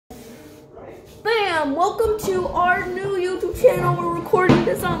Bam! Welcome to our new YouTube channel. We're recording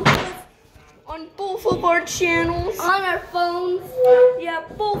this on both of our channels. On our phones. Yeah,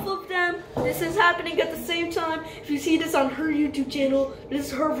 both of them. This is happening at the same time. If you see this on her YouTube channel, this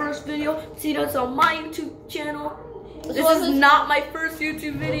is her first video. See this on my YouTube channel. This is not my first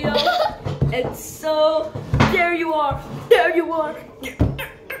YouTube video. And so, there you are. There you are.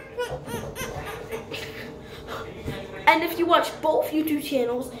 And if you watch both YouTube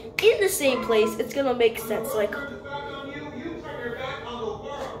channels in the same place, it's gonna make sense. Like,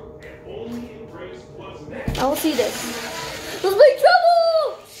 I will see this. Let's play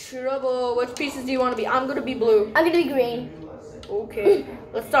Trouble! Trouble. Which pieces do you want to be? I'm gonna be blue. I'm gonna be green. Okay.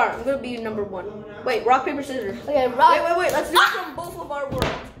 Let's start. I'm gonna be number 1. Wait, rock, paper, scissors. Okay, rock. Wait. Let's do it from both of our worlds.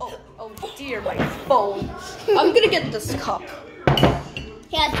 Oh dear, my phone. I'm gonna get this cup.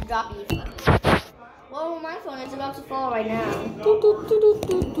 He has to drop you. Well, my phone is about to fall right now.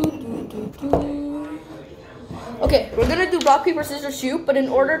 Okay, we're gonna do rock, paper, scissors, shoot, but in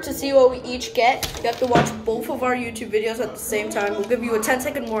order to see what we each get, you have to watch both of our YouTube videos at the same time. We'll give you a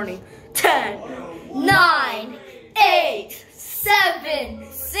 10-second warning. 10, 9, 8, 7,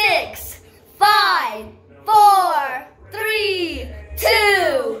 6, 5, 4, 3, 2,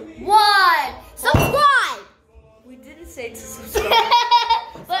 1. Subscribe! We didn't say to subscribe.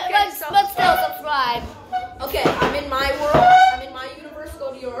 but still subscribe. Okay, I'm in my world. I'm in my universe.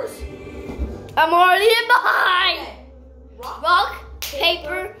 Go to yours. I'm already in behind. Okay. Rock,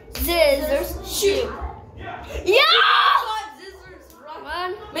 paper, scissors, shoot. Yeah! Scissors, rock.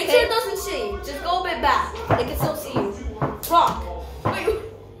 One, Make sure it doesn't see. Just go a bit back. They can still see you. Rock. Wait.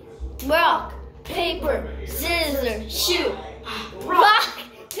 Rock, paper, scissors, shoot. Rock,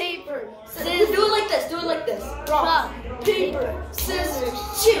 paper, scissors. Do it like this. Do it like this. Rock, paper, scissors,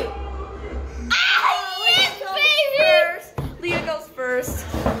 shoot. Yes, baby! Leah goes first.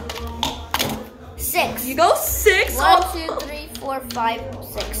 6. You go 6. 1, 2, 3, 4, 5,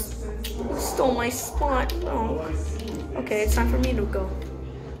 6. You stole my spot. Oh. Okay, it's time for me to go.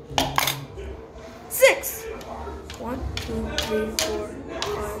 6. 1, 2, 3, 4,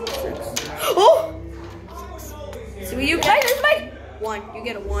 5, 6. Oh! See what you get? 1. You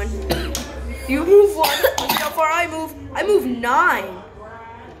get a 1. You move 1. Look how far I move. I move 9.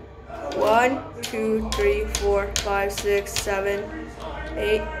 1, 2, 3, 4, 5, 6, 7,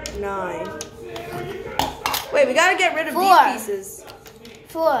 8, 9. Wait, we gotta get rid of 4. these pieces.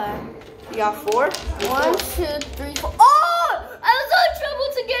 4. You got 4? 1, 2, 3, 4. Oh! I was in trouble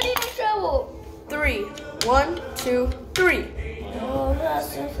to get into trouble. 3. 1, 2, 3. Oh,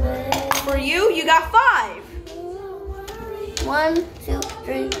 that's so funny. For you, you got 5. 1, 2,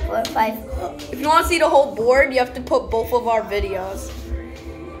 3, 4, 5. If you want to see the whole board, you have to put both of our videos.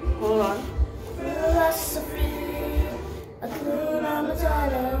 Hold on.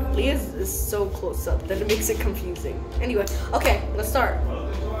 Leah's is so close up that it makes it confusing. Anyway, okay, let's start.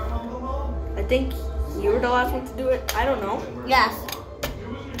 I think you were the last one to do it. I don't know. Yes.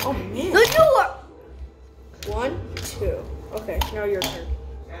 Oh man. No, you were. 1, 2. Okay, now your turn.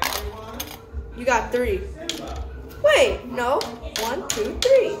 You got 3. Wait, no. 1, 2,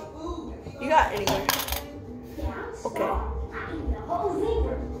 3. You got anyway. Okay.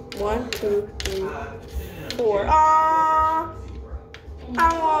 1, 2, 3, 4. Ah,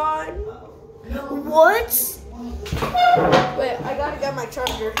 I won. What? Wait, I gotta get my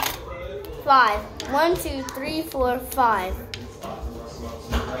charger. 5. 1, 2, 3, 4, 5.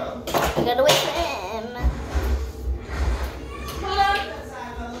 I gotta wait for him.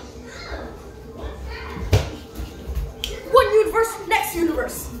 One universe, next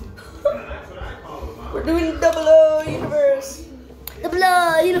universe. We're doing double O universe. The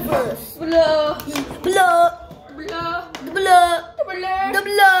blood universe. Blah, Blood. blah, The blood. blah, The blood. blah, The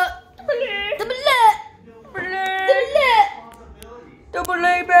blood. blah. The blood. Double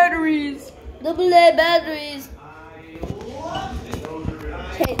A batteries. Double A batteries.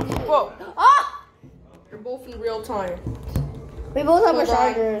 Okay. Whoa. Ah! They're both in real time. We both have our Hold on.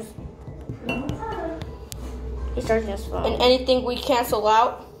 chargers. He's charging his phone. And anything we cancel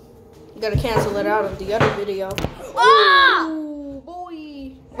out, you gotta cancel it out of the other video. Ah! Ooh,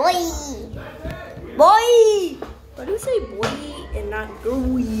 boy. Boy! Boy! Why do you say boy and not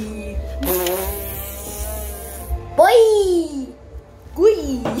gooey? Boy!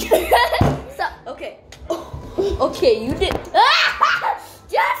 Gooey. Stop. Okay. Okay, you did.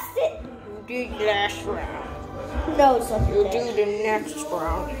 Justin! You did last round. No, it's not. You do the next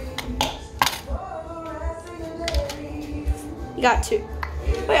round. You got 2.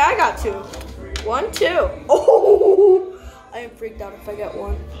 Wait, I got 2. 1, 2. Oh! I am freaked out if I get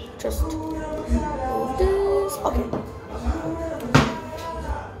 1. Just move this. Okay.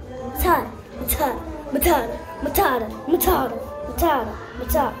 Time. Matata, Matata, Matata, Matata,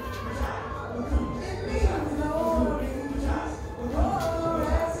 Matata.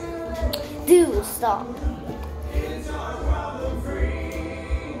 Dude, stop.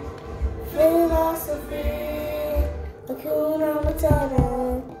 Philosophy, Hakuna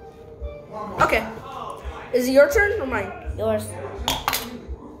Matata. Okay. Is it your turn or mine? Yours.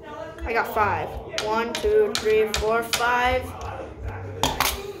 I got 5. 1, 2, 3, 4, 5.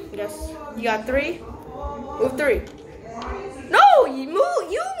 Yes. You got 3? Move 3. No, you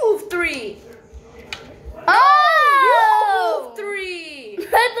move 3. Oh! You move 3. I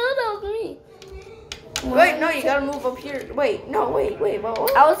thought that was me. Wait, no, you gotta move up here. Wait, no, wait.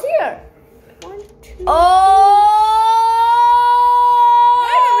 What? I was here. 1, 2. Oh!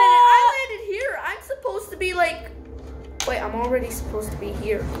 Wait a minute, I landed here. I'm supposed to be like. Wait, I'm already supposed to be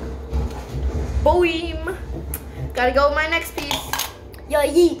here. Boom. Gotta go with my next piece. Yo,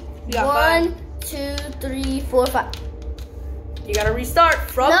 yeet. You got 1, 2, 3, 4, 5. You gotta restart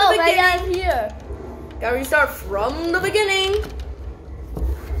from the No, beginning. right down here. Gotta restart from the beginning.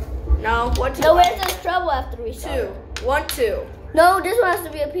 No, what? No, where's this trouble after we start? 2. 1, 2. No, this one has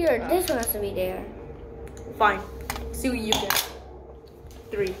to be up here. This one has to be there. Fine. See what you get.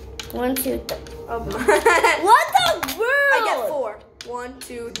 3. 1, 2, 3. Oh, What the world? I get 4. 1,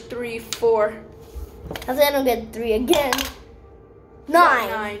 2, 3, 4. I think I don't get 3 again. You got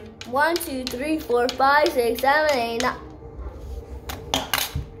 9. 1, 2, 3, 4, 5, 6, 7, 8, 9.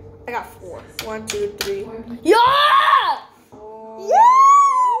 I got 4. 1, 2, 3. Yeah! 4.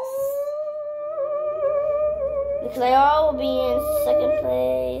 Yes! Because I all will be in second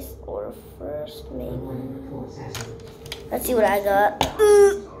place or first, maybe. Let's see what I got.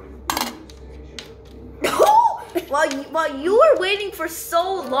 While you were waiting for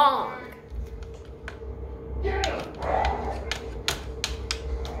so long. Yeah!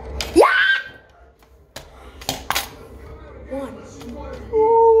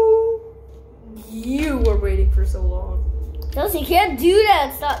 You were waiting for so long. Chelsea, you can't do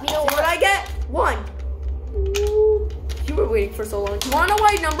that. Stop. You know See what I get? 1. You were waiting for so long. Do you want to know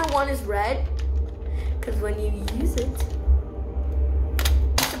why number 1 is red? Because when you use it, you're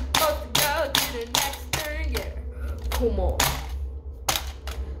supposed to go to the next turn. Yeah. Come on.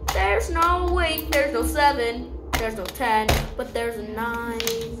 There's no 8, there's no 7, there's no 10, but there's a 9.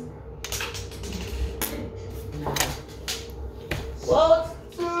 Well,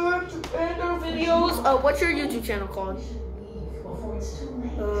 it's time to end our videos. What's your YouTube channel called?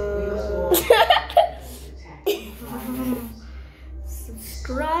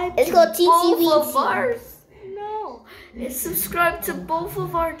 Subscribe. It's to called both TTV. of ours. No, it's subscribe to both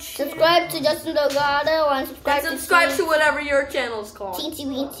of our channels. Subscribe to Justin Delgado and subscribe to whatever your channel is called. Teensy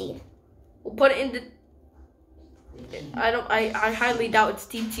Weensy. We'll put it in the. I highly doubt it's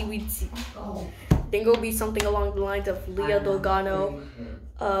Teensy Weensy. Then it'll be something along the lines of Leo Delgado,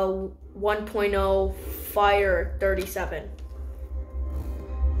 1.0 Fire 37.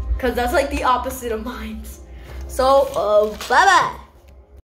 Cause that's like the opposite of mine. So, bye bye.